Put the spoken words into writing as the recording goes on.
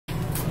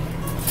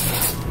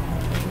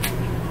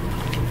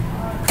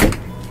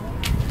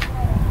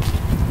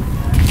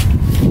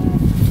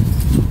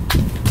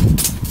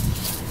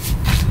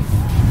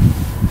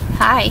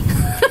Hi.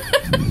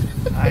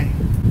 Hi.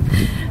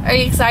 Are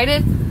you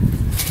excited?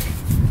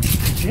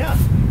 Yeah.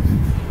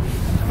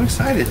 I'm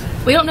excited.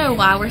 We don't know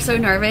why we're so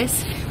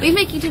nervous. We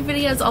make YouTube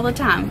videos all the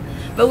time,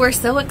 but we're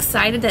so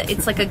excited that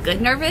it's like a good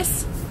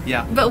nervous.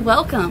 Yeah. But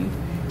welcome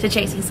to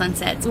Chasing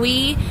Sunsets.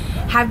 We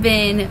have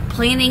been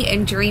planning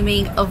and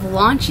dreaming of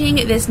launching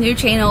this new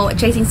channel,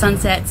 Chasing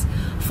Sunsets,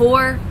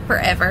 for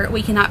forever.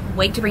 We cannot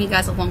wait to bring you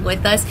guys along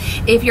with us.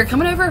 If you're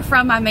coming over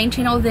from my main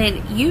channel,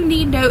 then you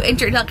need no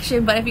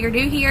introduction, but if you're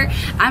new here,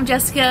 I'm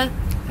Jessica.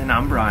 And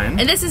I'm Brian.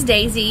 And this is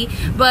Daisy,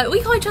 but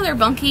we call each other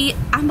Bunky.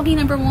 I'm Bunky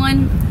number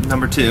 1.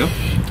 Number 2.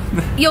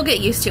 You'll get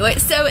used to it.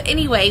 So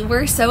anyway,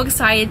 we're so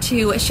excited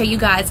to show you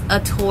guys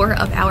a tour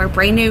of our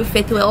brand new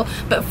fifth wheel.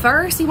 But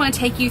first, we want to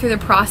take you through the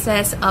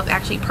process of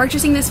actually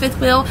purchasing this fifth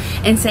wheel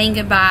and saying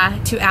goodbye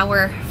to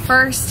our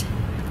first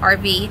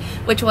RV,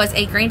 which was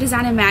a Grand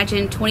Design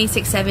Imagine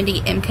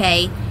 2670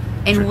 MK,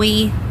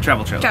 and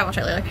travel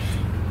trailer,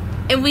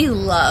 and we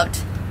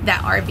loved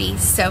that RV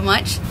so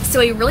much. So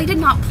we really did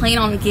not plan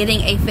on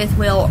getting a fifth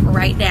wheel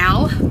right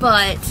now,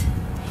 but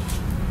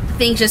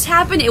things just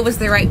happened. It was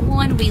the right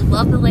one. We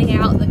loved the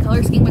layout. The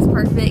color scheme was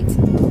perfect.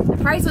 The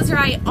price was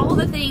right. All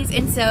the things.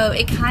 And so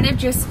it kind of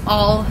just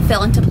all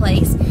fell into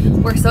place.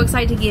 We're so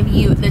excited to give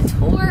you the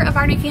tour of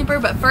our new camper.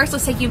 But first,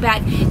 let's take you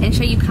back and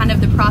show you kind of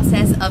the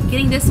process of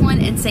getting this one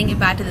and saying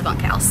goodbye to the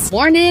bunkhouse.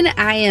 Morning.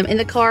 I am in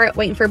the car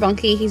waiting for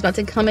Bunky. He's about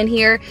to come in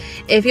here.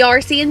 If y'all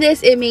are seeing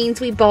this, it means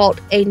we bought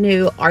a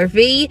new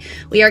RV.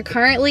 We are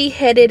currently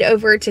headed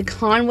over to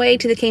Conway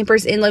to the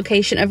Campers Inn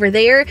location over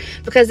there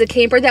because the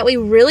camper that we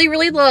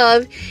really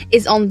love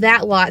is on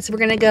that lot. So we're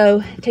gonna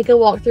go take a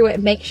walk through it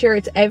and make sure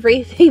it's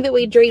everything that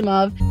we dream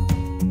of.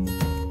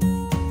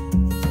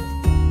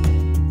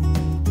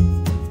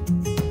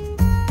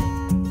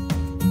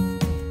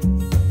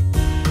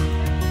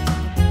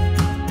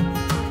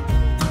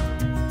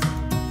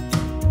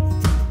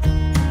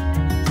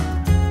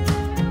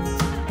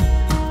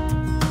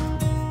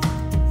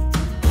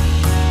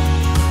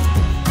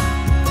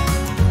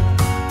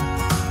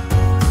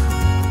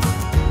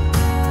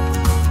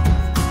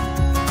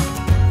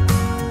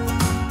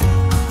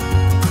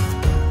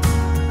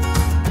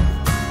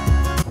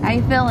 How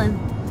you feeling?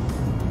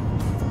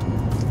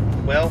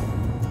 Well,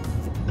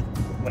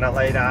 when I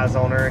laid eyes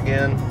on her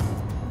again,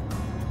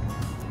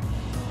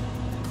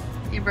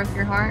 You broke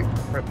your heart?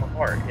 broke my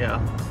heart, yeah.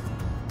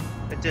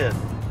 It did.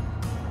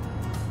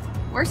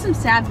 We're some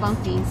sad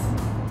bunkies.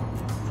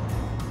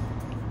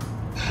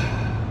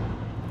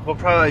 We'll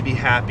probably be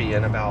happy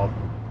in about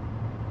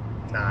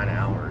 9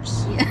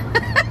 hours.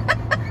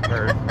 Yeah.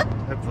 Or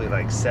hopefully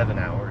like 7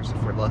 hours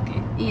if we're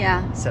lucky.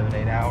 Yeah.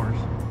 7-8 hours.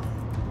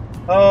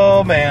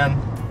 Oh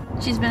man.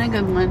 She's been a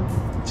good one.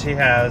 She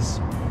has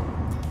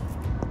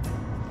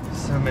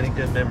so many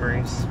good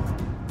memories.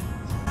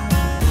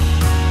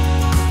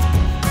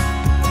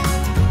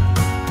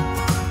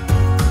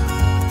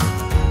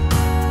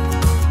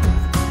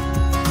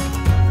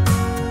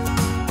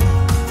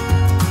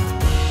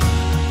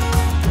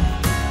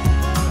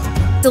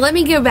 So let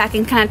me go back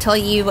and kind of tell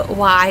you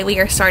why we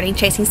are starting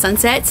Chasing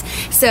Sunsets.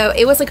 So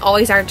it was like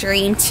always our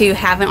dream to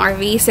have an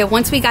RV. So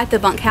once we got the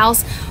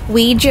bunkhouse,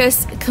 we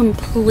just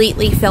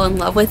completely fell in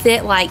love with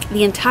it. Like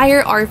the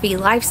entire RV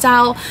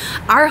lifestyle,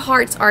 our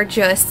hearts are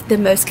just the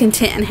most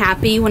content and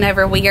happy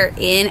whenever we are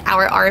in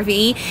our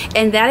RV.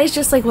 And that is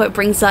just like what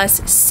brings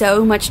us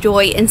so much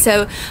joy. And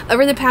so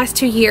over the past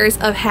 2 years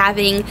of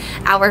having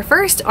our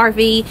first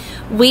RV,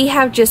 we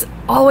have just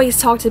always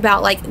talked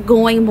about like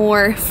going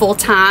more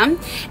full-time,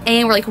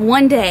 and we're like,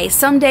 one day,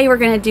 someday we're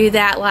gonna do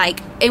that,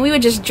 like, and we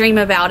would just dream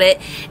about it.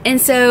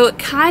 And so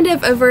kind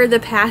of over the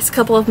past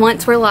couple of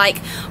months, we're like,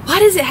 why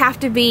does it have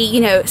to be,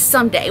 you know,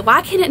 someday?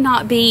 Why can it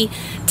not be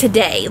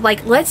today?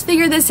 Like, let's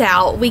figure this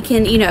out. We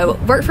can, you know,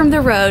 work from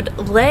the road.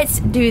 Let's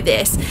do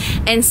this.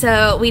 And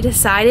so we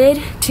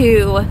decided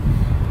to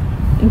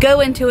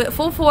go into it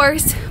full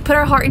force, put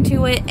our heart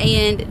into it,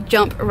 and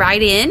jump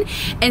right in.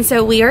 And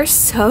so we are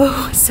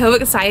so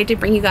excited to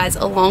bring you guys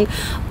along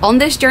on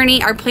this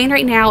journey. Our plan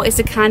right now is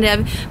to kind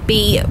of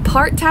be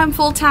part-time,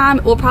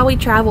 full-time. We'll probably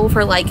travel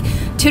for like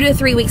 2 to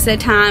 3 weeks at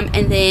a time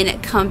and then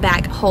come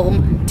back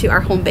home to our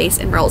home base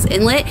in Murrells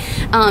Inlet,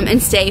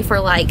 and stay for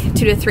like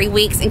 2 to 3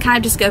 weeks and kind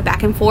of just go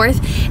back and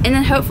forth, and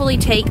then hopefully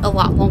take a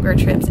lot longer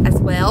trips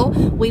as well.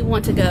 We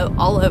want to go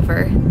all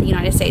over the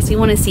United States. We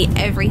want to see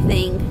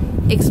everything,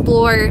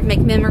 explore, make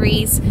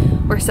memories.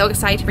 We're so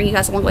excited to bring you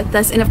guys along with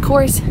us, and of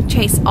course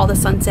chase all the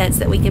sunsets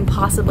that we can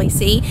possibly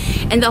see.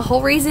 And the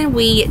whole reason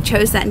we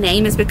chose that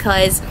name is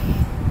because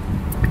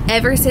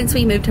ever since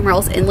we moved to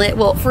Murrells Inlet,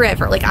 well,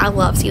 forever, like, I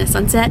love seeing a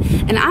sunset,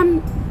 and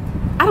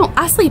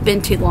I sleep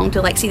in too long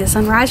to like see the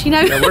sunrise, you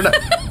know. No,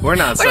 we're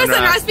not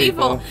sunrise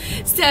people.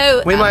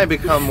 So we might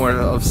become more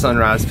of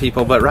sunrise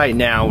people, but right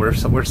now we're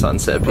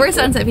sunset people. We're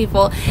sunset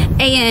people.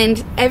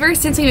 And ever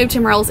since we moved to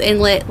Murrells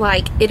Inlet,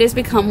 like, it has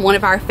become one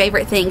of our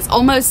favorite things.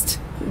 Almost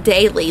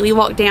daily we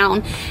walk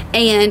down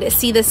and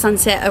see the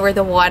sunset over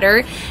the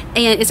water,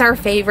 and it's our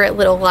favorite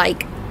little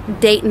like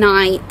date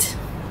night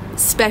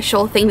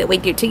special thing that we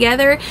do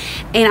together.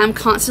 And I'm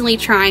constantly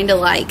trying to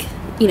like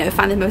you know,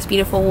 find the most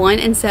beautiful one.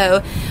 And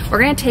so we're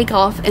gonna take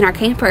off in our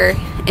camper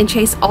and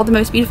chase all the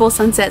most beautiful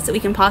sunsets that we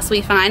can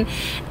possibly find,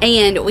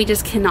 and we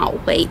just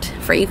cannot wait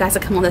for you guys to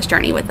come on this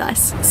journey with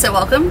us. So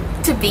welcome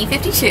to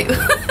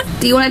B52.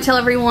 Do you want to tell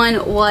everyone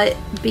what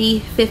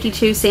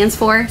B52 stands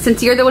for,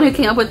 since you're the one who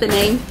came up with the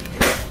name?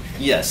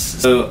 Yes.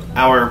 So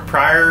our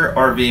prior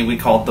RV we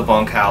called the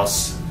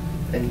bunkhouse,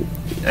 and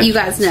you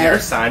guys know our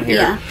sign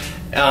here.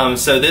 Yeah.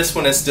 So this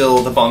one is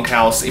still the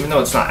bunkhouse, even though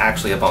it's not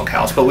actually a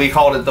bunkhouse, but we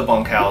called it the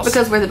bunkhouse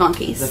because we're the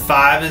bunkies. The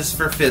 5 is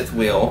for fifth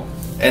wheel,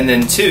 and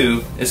then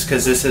 2 is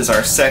because this is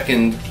our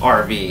second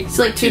RV. It's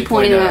like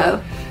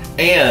 2.0.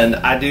 And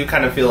I do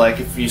kind of feel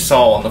like if you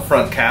saw on the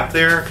front cap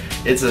there,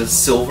 it's a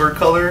silver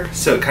color,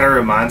 so it kind of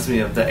reminds me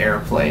of the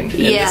airplane. And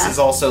this is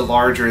also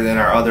larger than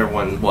our other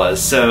one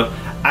was, so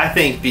I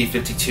think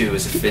B52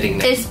 is a fitting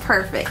name. It's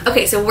perfect.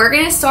 Okay, so we're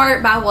gonna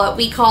start by what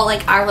we call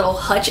like our little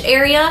hutch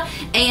area,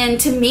 and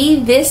to me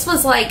this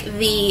was like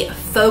the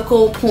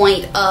focal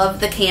point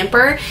of the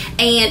camper,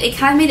 and it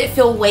kind of made it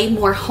feel way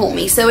more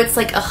homey. So it's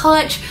like a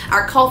hutch,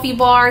 our coffee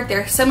bar,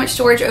 there's so much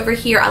storage over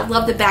here. I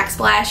love the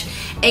backsplash,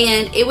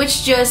 and it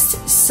was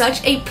just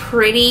such a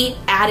pretty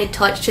added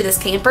touch to this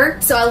camper.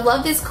 So I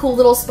love this cool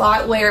little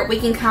spot where we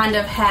can kind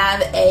of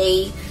have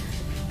a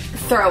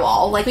throw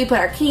all. Like we put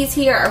our keys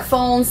here, our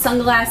phones,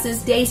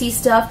 sunglasses, Daisy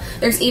stuff.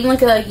 There's even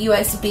like a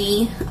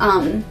USB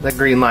that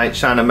green light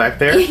shining back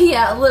there.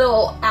 Yeah, a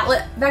little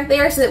outlet back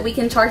there so that we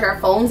can charge our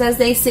phones as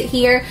they sit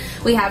here.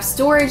 We have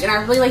storage, and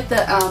I really like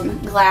the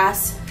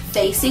glass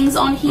facings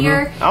on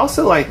here. I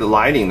also like the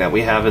lighting that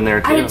we have in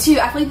there too. I do too.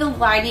 I think the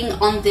lighting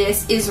on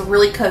this is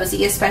really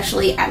cozy,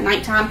 especially at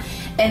nighttime.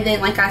 And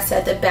then, like I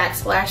said, the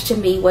backsplash to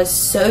me was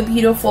so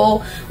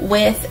beautiful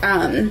with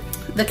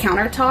the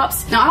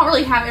countertops. Now, I don't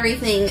really have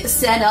everything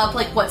set up,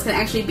 like what's gonna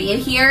actually be in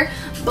here,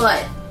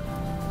 but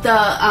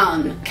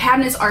the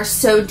cabinets are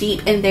so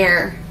deep and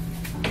they're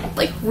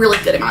like really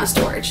good amount of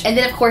storage. And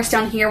then, of course,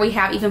 down here we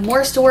have even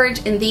more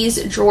storage, and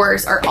these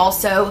drawers are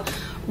also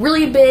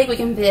really big. We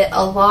can fit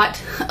a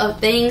lot of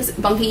things.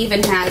 Bunky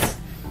even has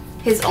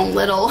his own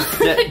little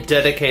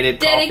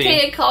dedicated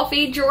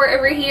coffee drawer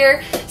over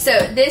here. So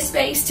this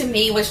space to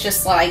me was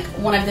just like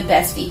one of the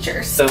best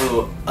features.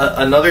 So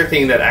another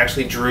thing that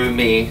actually drew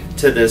me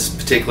to this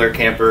particular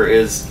camper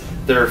is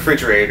the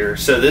refrigerator.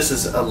 So this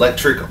is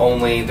electric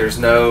only. There's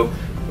no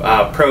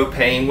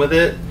propane with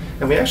it,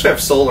 and we actually have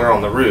solar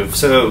on the roof.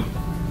 So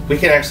we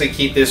can actually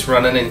keep this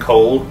running in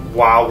cold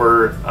while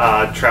we're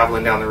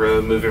traveling down the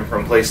road, moving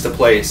from place to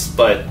place.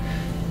 But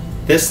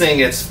this thing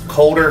gets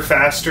colder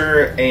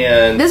faster,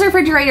 and this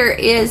refrigerator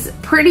is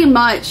pretty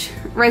much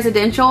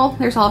residential.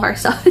 There's all of our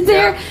stuff in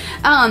there.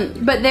 Yeah.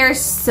 But there's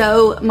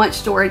so much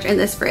storage in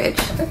this fridge.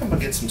 I think I'm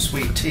gonna get some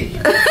sweet tea.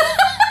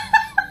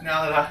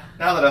 now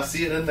that I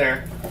see it in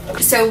there.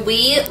 So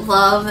we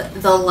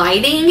love the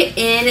lighting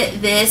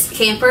in this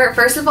camper.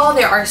 First of all,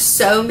 there are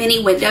so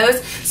many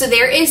windows, so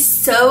there is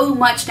so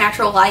much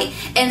natural light,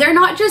 and they're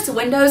not just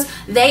windows,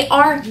 they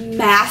are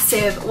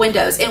massive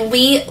windows, and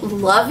we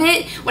love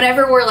it.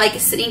 Whenever we're like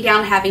sitting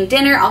down having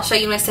dinner, I'll show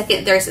you in a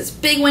second, there's this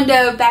big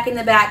window back in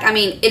the back. I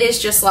mean, it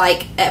is just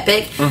like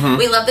epic.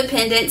 We love the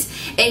pendants,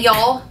 and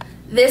y'all,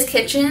 this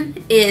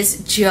kitchen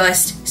is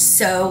just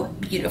so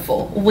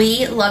beautiful.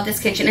 We love this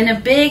kitchen, and a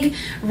big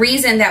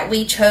reason that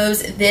we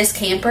chose this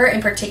camper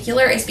in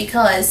particular is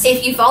because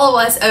if you follow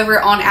us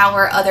over on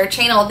our other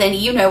channel, then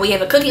you know we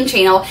have a cooking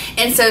channel,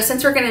 and so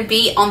since we're going to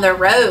be on the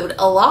road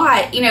a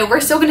lot, you know, we're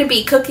still going to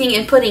be cooking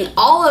and putting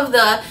all of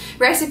the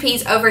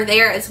recipes over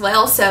there as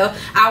well. So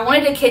I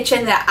wanted a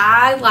kitchen that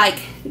I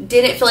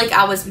didn't feel like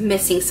I was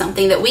missing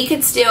something, that we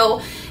could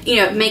still, you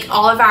know, make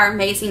all of our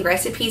amazing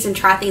recipes and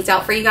try things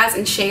out for you guys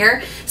and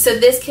share. So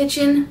this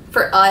kitchen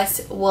for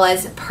us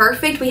was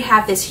perfect. We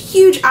have this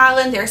huge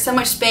island. There's so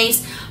much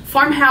space,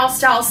 farmhouse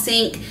style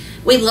sink.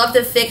 We love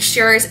the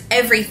fixtures,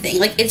 everything.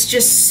 Like, it's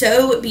just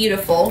so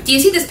beautiful. Do you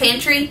see this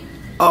pantry?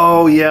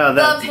 Oh yeah,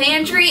 the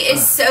pantry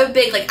is so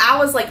big. Like, I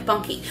was like,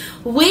 Bunky,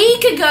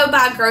 we could go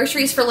buy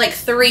groceries for like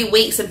 3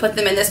 weeks and put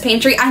them in this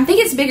pantry. I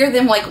think it's bigger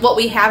than like what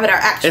we have at our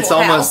actual house. It's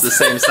almost the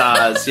same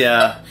size,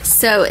 yeah.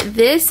 So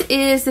this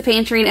is the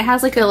pantry, and it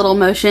has like a little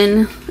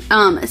motion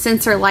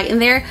sensor light in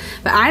there.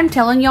 But I'm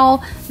telling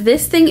y'all,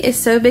 this thing is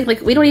so big, like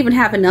we don't even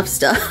have enough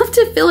stuff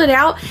to fill it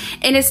out.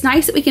 And it's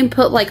nice that we can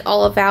put like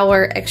all of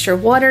our extra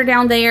water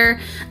down there.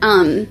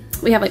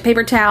 We have like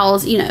paper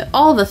towels, you know,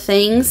 all the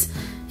things.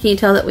 Can you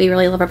tell that we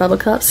really love our bubble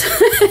cups?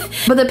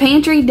 But the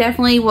pantry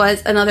definitely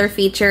was another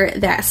feature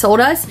that sold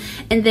us.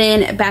 And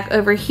then back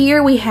over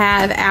here we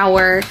have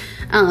our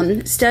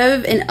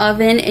stove and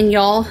oven, and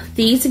y'all,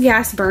 these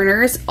gas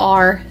burners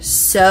are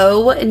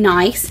so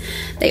nice.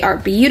 They are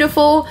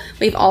beautiful.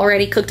 We've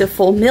already cooked a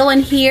full meal in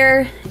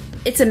here.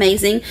 It's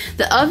amazing.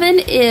 The oven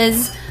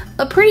is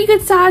a pretty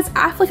good size.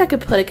 I feel like I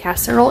could put a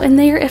casserole in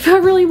there if I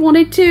really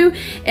wanted to.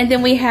 And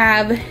then we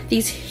have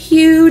these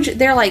huge,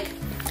 they're like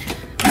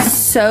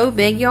so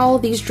big, y'all.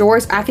 These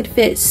drawers, I could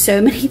fit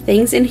so many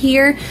things in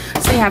here.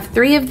 So we have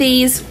 3 of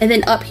these, and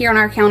then up here on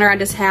our counter I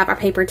just have our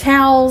paper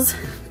towels,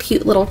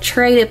 cute little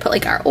tray to put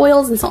like our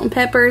oils and salt and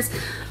peppers.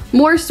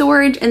 more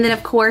storage, and then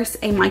of course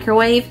a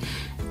microwave.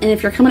 And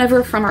if you're coming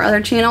over from our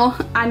other channel,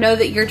 I know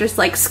that you're just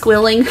like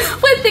squealing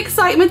with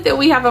excitement that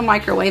we have a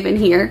microwave in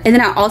here. And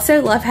then I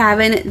also love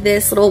having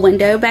this little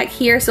window back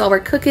here, so while we're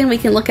cooking we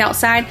can look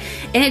outside,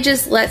 and it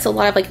just lets a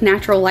lot of like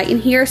natural light in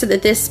here so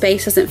that this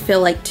space doesn't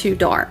feel like too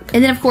dark.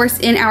 And then of course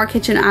in our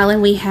kitchen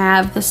island we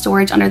have the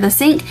storage under the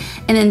sink,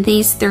 and then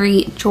these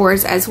 3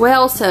 drawers as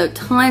well, so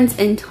tons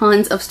and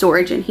tons of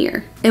storage in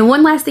here. And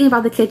one last thing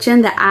about the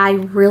kitchen that I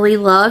really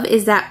love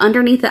is that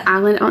underneath the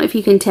island, I don't know if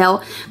you can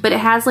tell, but it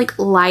has like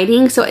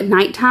lighting, so at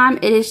nighttime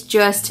it is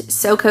just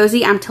so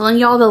cozy. I'm telling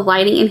y'all, the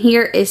lighting in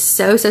here is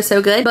so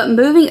good. But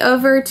moving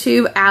over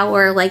to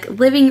our like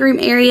living room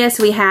area,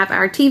 so we have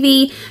our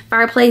TV,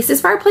 fireplace.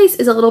 This fireplace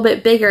is a little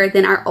bit bigger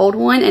than our old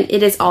one, and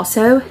it is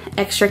also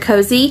extra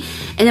cozy.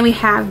 And then we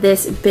have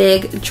this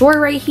big drawer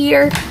right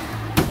here,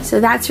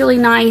 so that's really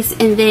nice.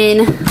 And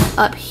then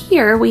up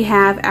here we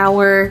have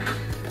our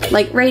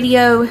like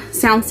radio,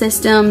 sound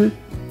system,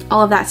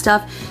 all of that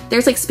stuff.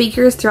 There's like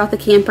speakers throughout the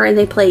camper, and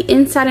they play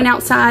inside and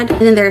outside.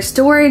 And then there's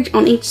storage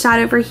on each side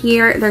over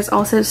here. There's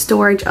also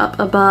storage up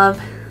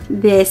above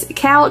this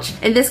couch,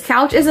 and this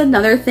couch is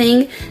another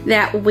thing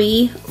that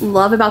we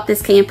love about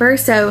this camper.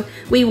 So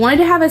we wanted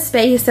to have a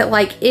space that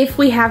like if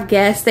we have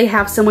guests, they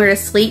have somewhere to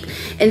sleep,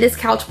 and this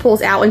couch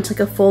pulls out into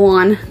like a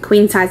full-on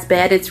queen size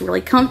bed. It's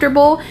really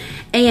comfortable.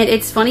 And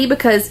it's funny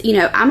because, you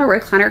know, I'm a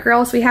recliner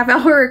girl, so we have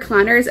our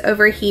recliners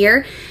over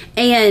here,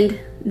 and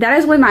that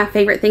is one of my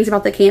favorite things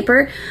about the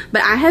camper.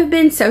 But I have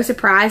been so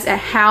surprised at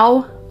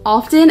how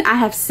often I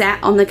have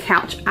sat on the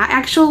couch. I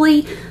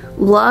actually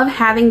love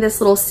having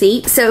this little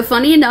seat. So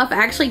funny enough,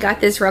 I actually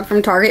got this rug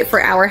from Target for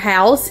our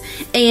house,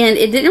 and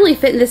it didn't really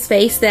fit in the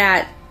space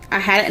that I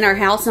had it in our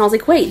house, and I was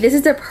like, wait, this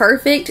is the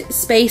perfect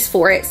space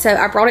for it. So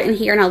I brought it in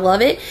here and I love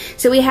it.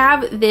 So we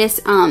have this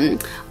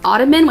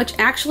ottoman, which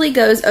actually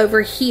goes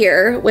over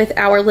here with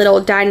our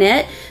little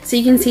dinette. So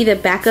you can see the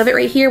back of it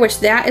right here,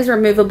 which that is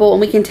removable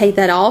and we can take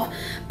that off.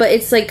 But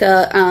it's like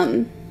a,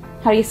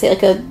 how do you say,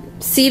 like a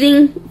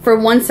seating for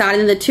one side,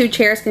 and then the 2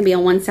 chairs can be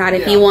on one side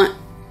if you want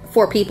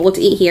 4 people to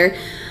eat here.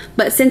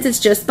 But since it's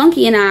just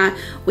Spunky and I,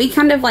 we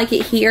kind of like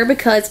it here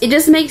because it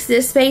just makes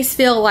this space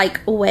feel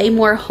like way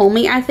more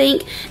homey, I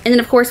think. And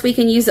then of course we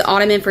can use the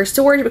ottoman for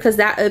storage because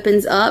that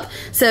opens up.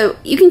 So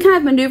you can kind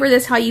of maneuver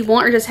this how you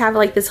want, or just have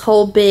like this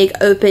whole big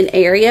open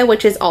area,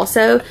 which is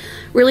also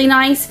really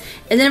nice.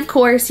 And then of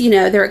course, you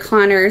know, the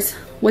recliners,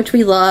 which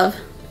we love.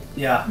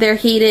 Yeah. They're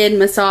heated,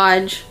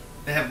 massage.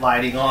 They have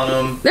lighting on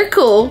them. They're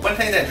cool. One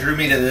thing that drew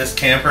me to this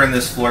camper and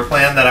this floor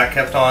plan that I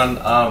kept on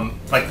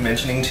like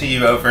mentioning to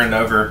you over and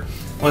over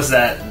was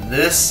that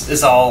this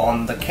is all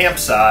on the camp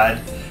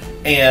side,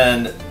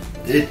 and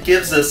it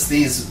gives us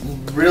these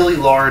really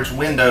large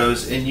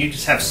windows, and you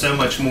just have so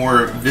much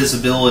more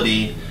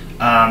visibility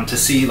to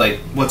see like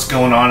what's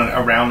going on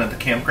around at the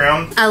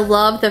campground. I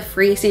love the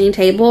freestanding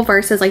table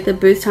versus like the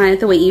booth time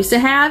that we used to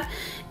have.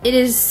 It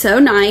is so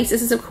nice.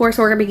 This is of course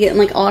where we're gonna be getting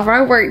like all of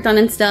our work done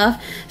and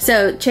stuff.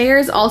 So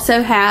chairs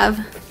also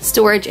have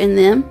storage in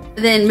them.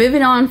 Then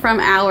moving on from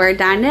our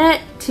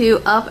dinette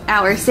to up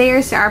our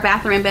stairs to our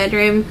bathroom and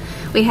bedroom,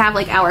 we have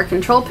like our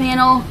control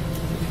panel.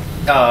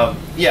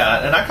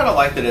 Yeah, and I kind of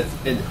like that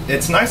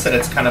it's nice that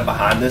it's kind of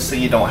behind this, so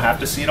you don't have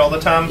to see it all the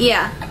time.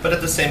 Yeah. But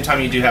at the same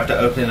time, you do have to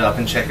open it up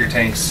and check your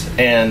tanks,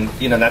 and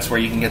you know that's where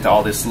you can get to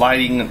all this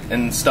lighting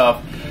and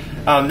stuff.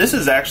 This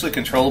is actually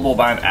controllable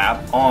by an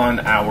app on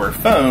our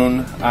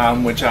phone,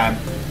 which I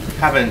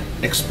haven't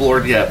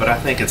explored yet, but I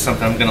think it's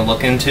something I'm going to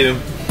look into.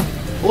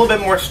 A little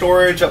bit more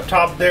storage up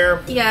top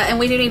there. Yeah, and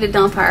we do need to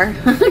dump our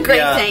great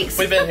tanks.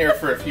 We've been here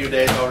for a few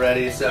days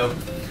already, so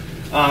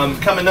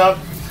coming up.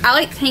 I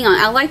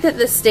like that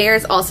the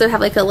stairs also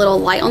have like a little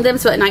light on them,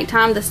 so at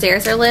nighttime the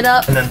stairs are lit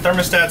up. And then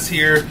thermostats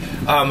here.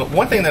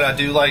 One thing that I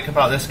do like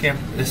about this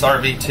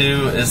RV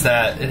too is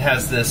that it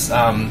has this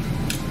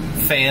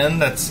fan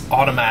that's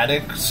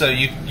automatic, so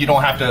you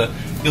don't have to,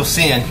 you'll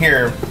see in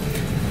here,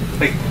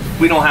 like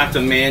we don't have to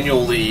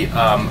manually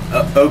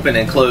open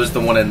and close the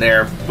one in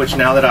there, which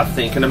now that I'm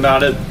thinking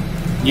about it,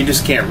 you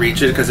just can't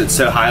reach it because it's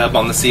so high up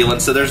on the ceiling,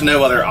 so there's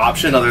no other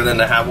option other than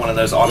to have one of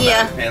those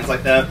automatic fans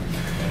like that.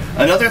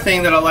 Another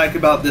thing that I like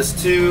about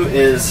this too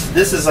is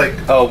this is like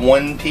a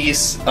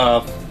one-piece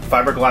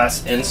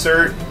fiberglass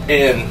insert,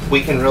 and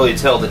we can really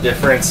tell the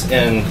difference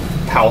in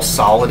how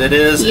solid it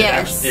is.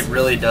 Yes. It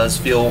really does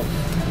feel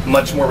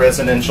much more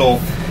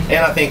residential, and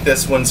I think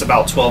this one's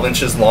about 12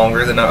 inches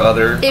longer than our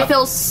other. It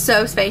feels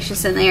so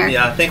spacious in there.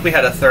 Yeah, I think we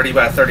had a 30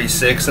 by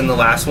 36 in the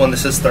last one.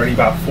 This is 30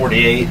 by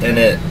 48, and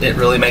it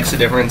really makes a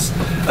difference.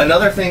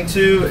 Another thing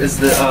too is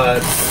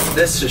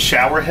this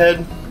shower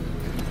head.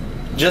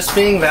 Just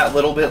being that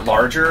little bit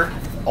larger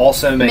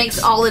also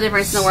makes all the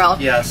difference in the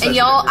world. Yeah, and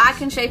y'all, I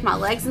can shave my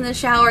legs in the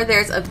shower.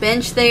 There's a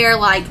bench there.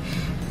 Like,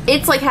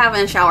 it's like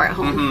having a shower at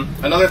home.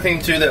 Another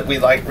thing too that we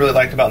really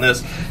liked about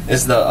this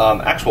is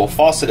the actual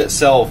faucet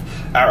itself.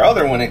 Our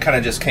other one, it kind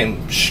of just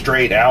came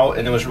straight out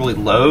and it was really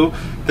low.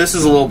 This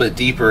is a little bit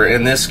deeper,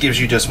 and this gives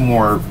you just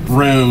more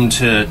room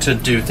to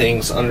do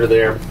things under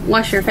there.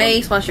 Wash your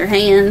face, wash your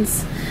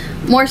hands,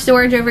 More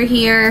storage over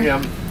here.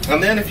 Yeah.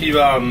 And then if you,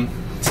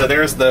 so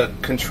there's the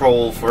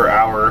control for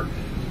our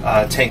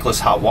tankless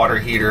hot water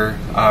heater,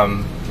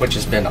 which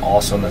has been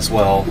awesome as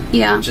well.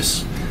 Yeah.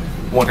 Just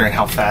wondering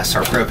how fast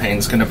our propane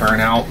is going to burn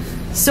out.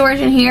 Storage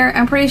in here.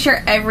 I'm pretty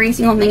sure every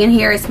single thing in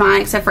here is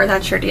mine except for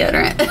that's your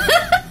deodorant.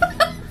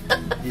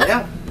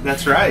 Yeah,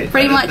 that's right.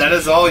 Pretty much. That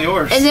is all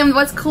yours. And then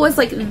what's cool is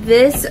like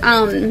this,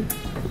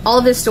 all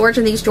of this storage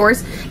in these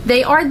drawers,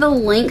 they are the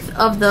length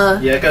of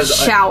the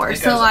shower.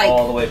 It goes like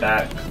all the way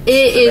back.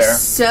 It is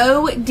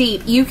so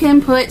deep. You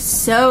can put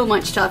so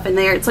much stuff in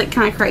there. It's like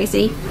kind of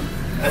crazy.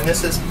 And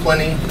this is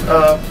plenty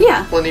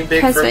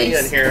big for me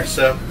in here,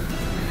 so.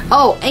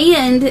 Oh,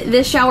 and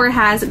this shower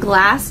has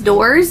glass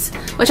doors,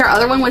 which our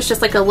other one was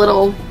just like a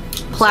little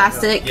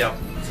plastic. Yeah.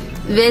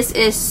 This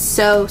is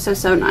so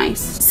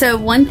nice. So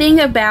one thing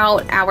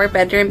about our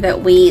bedroom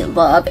that we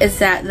love is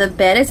that the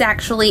bed is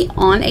actually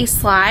on a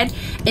slide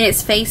and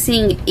it's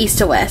facing east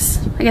to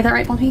west. I get that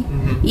right, Bonky?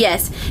 Mm-hmm.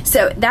 Yes.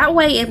 So that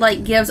way it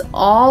like gives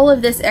all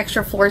of this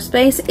extra floor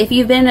space. If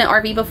you've been in an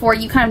RV before,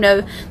 you kind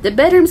of know the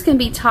bedrooms can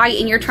be tight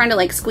and you're trying to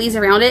like squeeze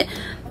around it.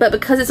 But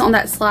because it's on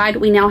that slide,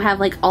 we now have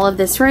like all of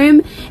this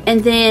room.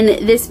 And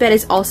then this bed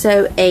is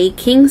also a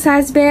king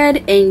size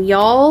bed, and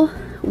y'all,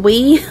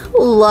 we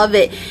love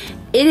it.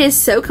 It is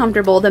so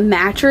comfortable. The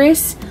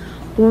mattress,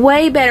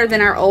 way better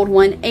than our old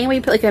one. And we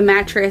put like a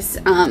mattress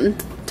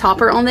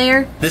topper on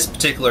there. This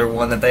particular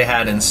one that they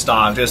had in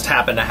stock just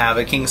happened to have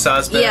a king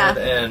size bed. Yeah,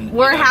 and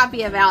we're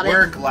happy about it.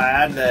 We're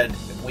glad that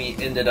we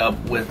ended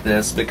up with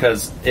this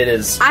because it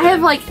is. I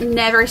have like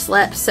never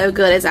slept so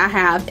good as I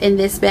have in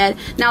this bed.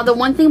 Now the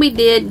one thing we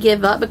did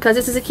give up, because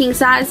this is a king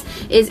size,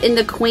 is in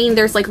the queen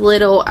there's like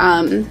little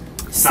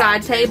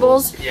side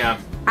tables. Yeah.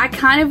 I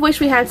kind of wish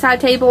we had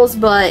side tables,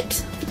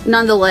 but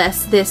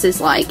nonetheless, this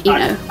is like, you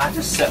know. I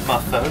just set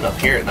my phone up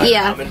here at night.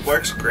 Yeah. It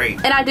works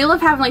great. And I do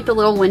love having like the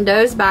little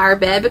windows by our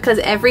bed, because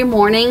every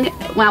morning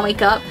when I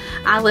wake up,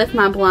 I lift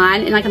my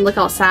blind and I can look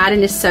outside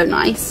and it's so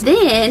nice.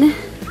 Then,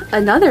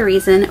 another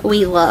reason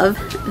we love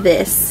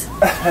this.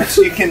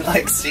 You can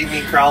like see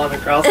me crawling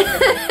across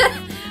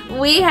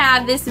We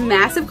have this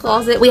massive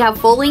closet. We have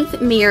full length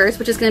mirrors,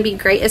 which is going to be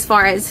great as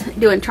far as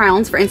doing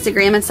try-ons for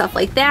Instagram and stuff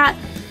like that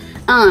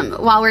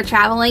while we're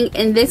traveling.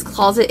 And this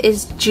closet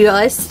is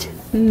just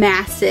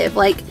massive.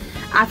 Like,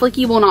 I feel like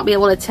you will not be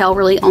able to tell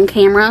really on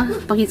camera.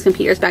 Bunky's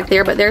computer's back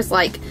there, but there's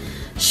like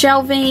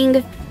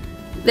shelving.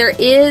 There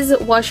is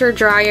washer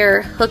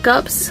dryer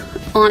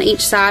hookups on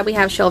each side. We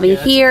have shelving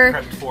here.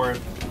 Prepped for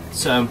it.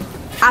 So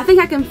I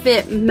think I can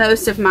fit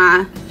most of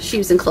my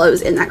shoes and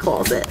clothes in that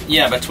closet.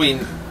 Yeah, between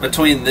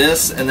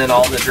this and then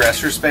all the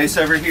dresser space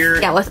over here.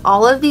 Yeah, with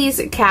all of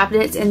these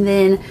cabinets and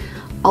then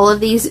all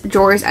of these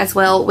drawers as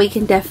well, we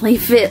can definitely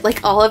fit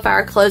like all of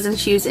our clothes and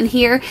shoes in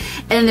here.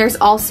 And there's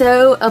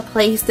also a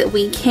place that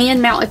we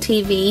can mount a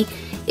TV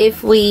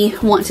if we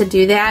want to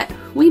do that.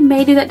 We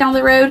may do that down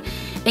the road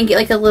and get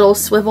like a little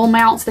swivel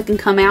mount so that can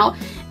come out.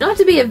 It don't have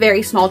to be a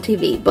very small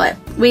TV, but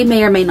we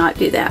may or may not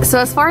do that. So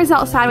as far as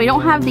outside, we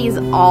don't have these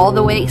all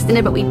the way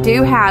extended, but we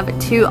do have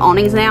 2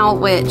 awnings now,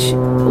 which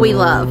we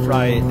love.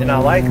 Right, and I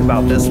like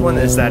about this one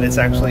is that it's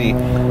actually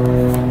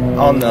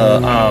on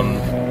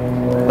the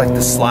like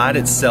the slide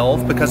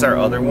itself, because our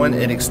other one,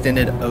 it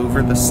extended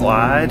over the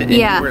slide, and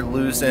we were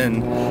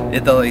losing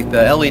it.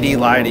 The LED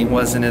lighting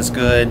wasn't as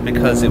good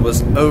because it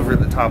was over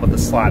the top of the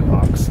slide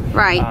box.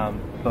 Right.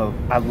 But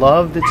I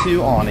love the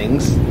 2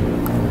 awnings.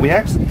 We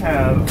actually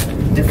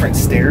have different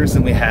stairs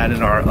than we had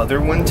in our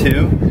other one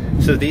too.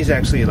 So these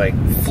actually like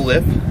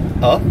flip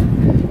up,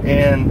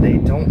 and they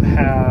don't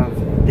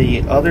have,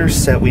 the other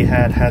set we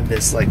had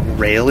this like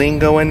railing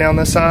going down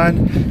the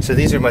side. So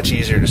these are much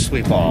easier to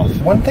sweep off.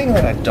 One thing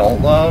that I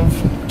don't love,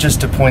 just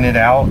to point it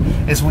out,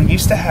 is we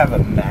used to have a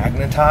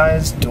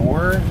magnetized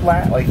door,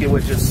 like it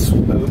would just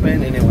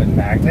open and it would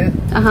magnet.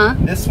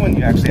 This one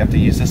you actually have to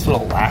use this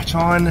little latch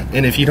on,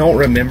 and if you don't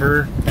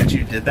remember that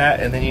you did that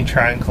and then you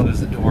try and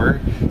close the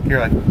door, you're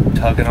like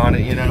tugging on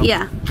it, you know?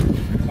 Yeah.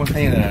 One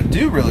thing that I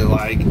do really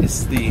like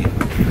is the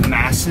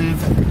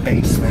massive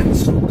basement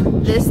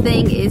storage. This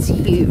thing is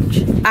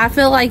huge. I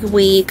feel like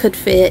we could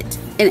fit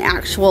an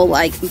actual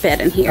like bed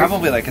in here.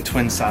 Probably like a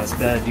twin size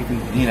bed. You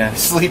can, you know,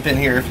 sleep in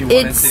here if you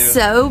wanted to. It's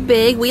so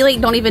big. We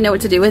like don't even know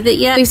what to do with it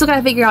yet. We still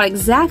gotta figure out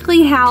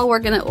exactly how we're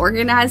gonna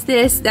organize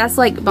this. That's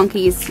like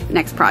Bunky's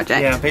next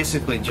project. Yeah,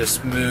 basically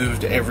just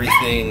moved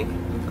everything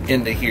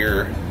into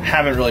here.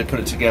 Haven't really put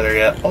it together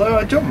yet, although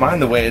I don't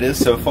mind the way it is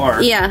so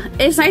far. Yeah,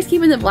 it's nice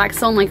keeping the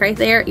Blackstone like right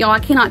there. Y'all, I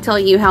cannot tell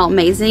you how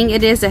amazing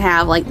it is to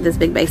have like this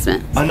big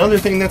basement. Another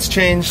thing that's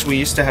changed, we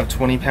used to have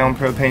 20-pound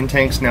propane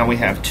tanks. Now we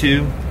have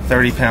 2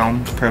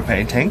 30-pound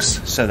propane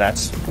tanks, so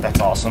that's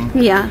awesome.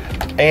 Yeah.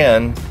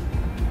 And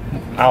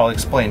I'll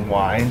explain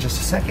why in just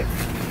a second.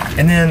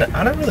 And then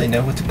I don't really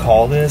know what to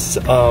call this.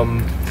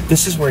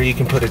 This is where you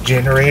can put a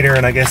generator,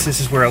 and I guess this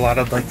is where a lot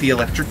of like the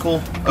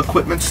electrical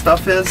equipment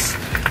stuff is.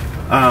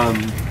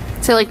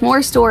 So like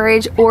more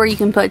storage, or you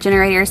can put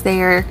generators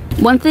there.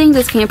 One thing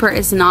this camper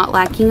is not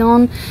lacking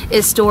on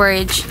is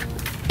storage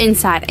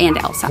inside and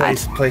outside.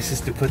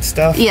 Places to put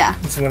stuff. Yeah.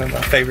 It's one of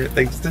my favorite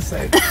things to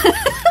say.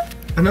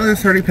 Another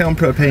 30-pound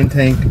propane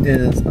tank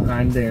is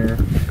behind there.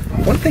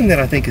 One thing that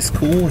I think is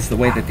cool is the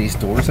way that these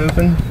doors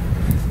open.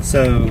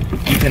 So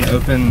you can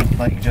open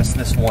like just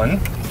this one,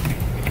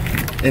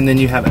 and then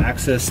you have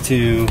access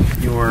to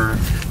your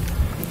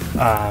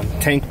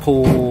tank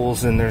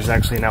pools, and there's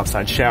actually an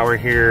outside shower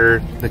here,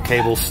 the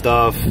cable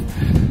stuff,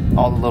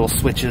 all the little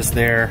switches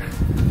there.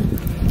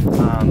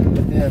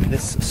 But then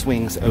this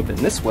swings open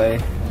this way,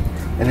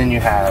 and then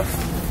you have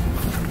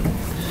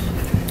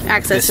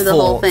access to the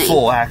whole thing.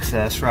 Full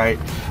access, right?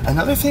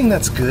 Another thing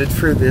that's good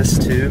for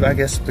this too, I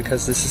guess,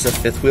 because this is a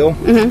fifth wheel.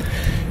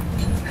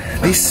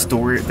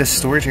 This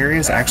storage area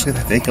is actually, I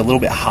think, a little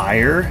bit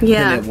higher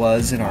than it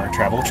was in our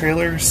travel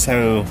trailer,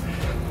 so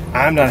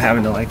I'm not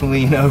having to like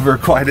lean over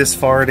quite as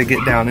far to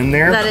get down in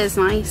there. That is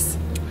nice.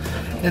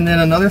 And then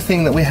another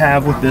thing that we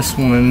have with this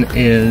one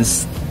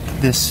is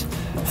this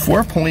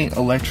 4-point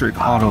electric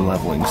auto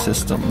leveling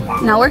system.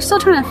 Now we're still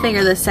trying to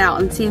figure this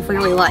out and see if we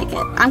really like it.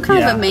 I'm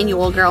kind of a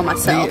manual girl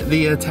myself.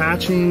 The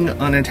attaching,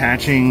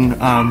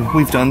 unattaching,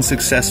 we've done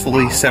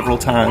successfully several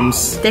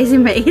times. Daisy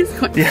Mae is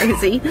going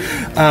crazy.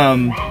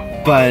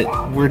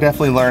 But we're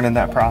definitely learning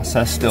that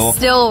process still.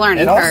 Still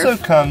learning. It also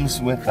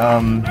comes with,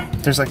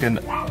 there's like an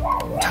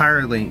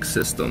tire link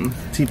system,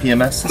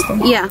 TPMS system.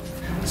 Yeah.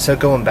 So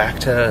going back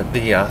to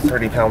the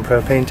 30-pound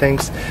propane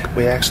tanks,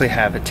 we actually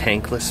have a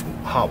tankless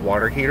hot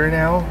water heater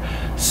now.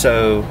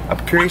 So I'm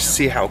curious to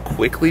see how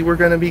quickly we're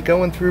going to be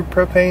going through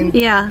propane.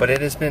 Yeah. But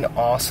it has been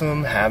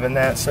awesome having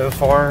that so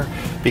far,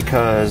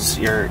 because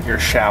your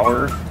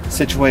shower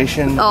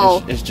situation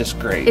is just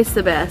great. It's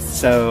the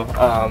best. So,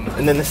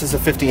 and then this is a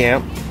 50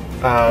 amp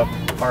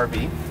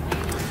RV.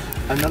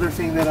 Another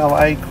thing that I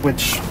like,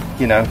 which,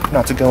 you know,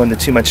 not to go into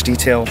too much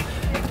detail,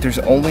 but there's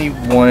only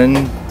one,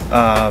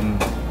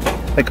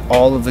 like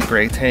all of the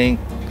gray tank,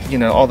 you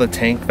know, all the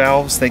tank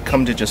valves, they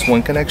come to just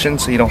one connection,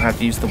 so you don't have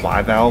to use the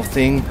Y valve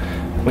thing,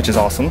 which is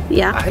awesome.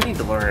 Yeah. I need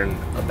to learn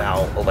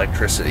about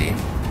electricity.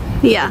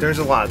 Yeah. There's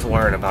a lot to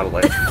learn about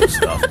electrical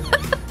stuff,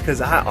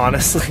 because I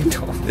honestly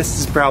don't, this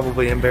is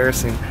probably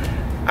embarrassing.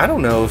 I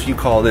don't know if you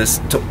call this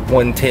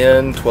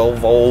 110, 12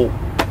 volt,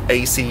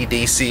 AC,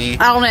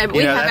 DC. I don't know, but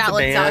we have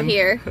outlets out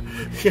here.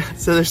 Yeah,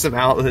 so there's some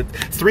outlet,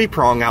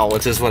 3-prong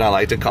outlets is what I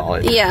like to call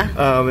it. Yeah.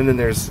 And then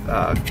there's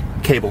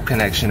cable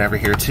connection over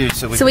here too.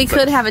 So we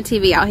could have a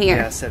TV out here.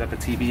 Yeah, set up a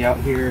TV out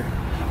here.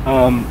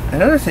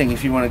 Another thing,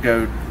 if you want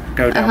to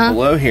go down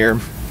below here,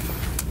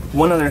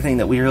 one other thing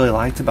that we really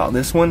liked about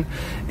this one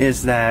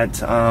is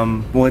that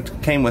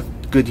it came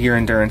with Goodyear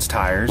Endurance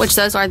tires, which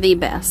those are the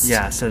best.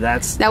 Yeah, so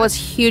that was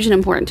huge and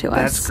important to us.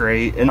 That's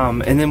great.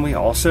 And then we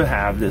also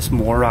have this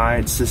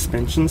MORryde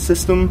suspension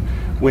system,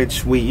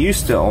 which we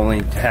used to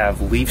only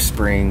have leaf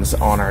springs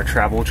on our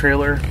travel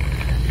trailer,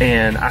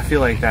 and I feel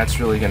like that's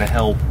really going to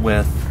help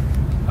with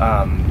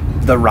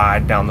the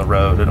ride down the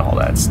road and all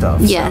that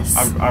stuff. Yes.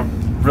 So I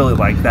really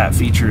like that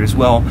feature as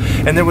well.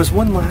 And there was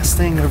one last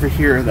thing over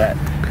here that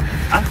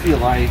I feel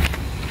like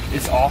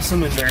is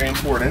awesome and very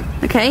important.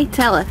 Okay,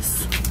 tell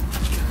us.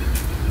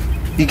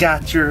 You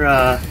got your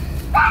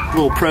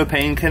little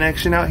propane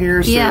connection out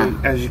here. So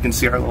as you can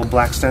see, our little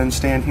Blackstone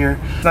stand here.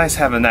 It's nice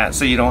having that,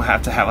 so you don't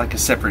have to have like a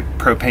separate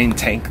propane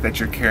tank that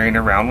you're carrying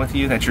around with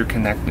you that you're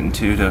connecting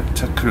to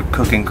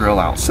cook and grill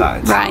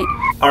outside. Right.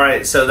 All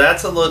right, so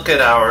that's a look at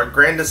our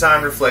Grand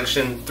Design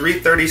Reflection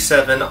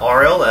 337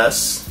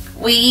 RLS.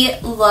 We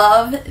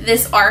love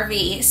this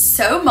RV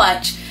so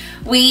much.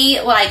 We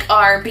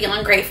are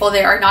beyond grateful.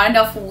 There are not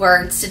enough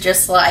words to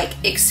just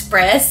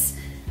express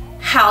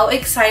how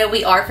excited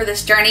we are for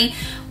this journey.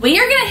 We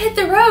are gonna hit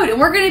the road, and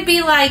we're gonna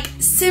be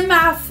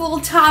semi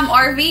full-time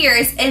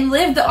RVers and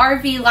live the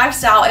RV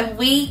lifestyle, and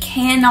we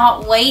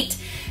cannot wait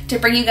to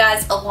bring you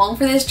guys along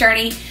for this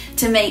journey,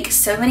 to make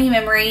so many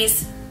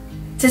memories,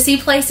 to see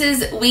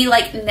places we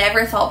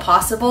never thought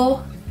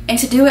possible, and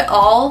to do it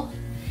all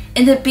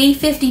in the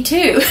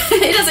B52.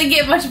 It doesn't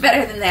get much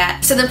better than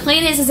that. So the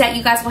plan is that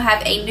you guys will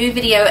have a new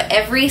video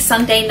every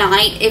Sunday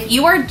night. If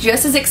you are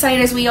just as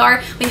excited as we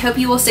are, we hope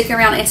you will stick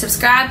around and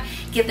subscribe.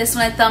 Give this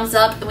one a thumbs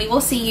up, and we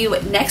will see you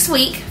next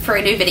week for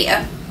a new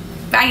video.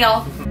 Bye,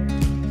 y'all.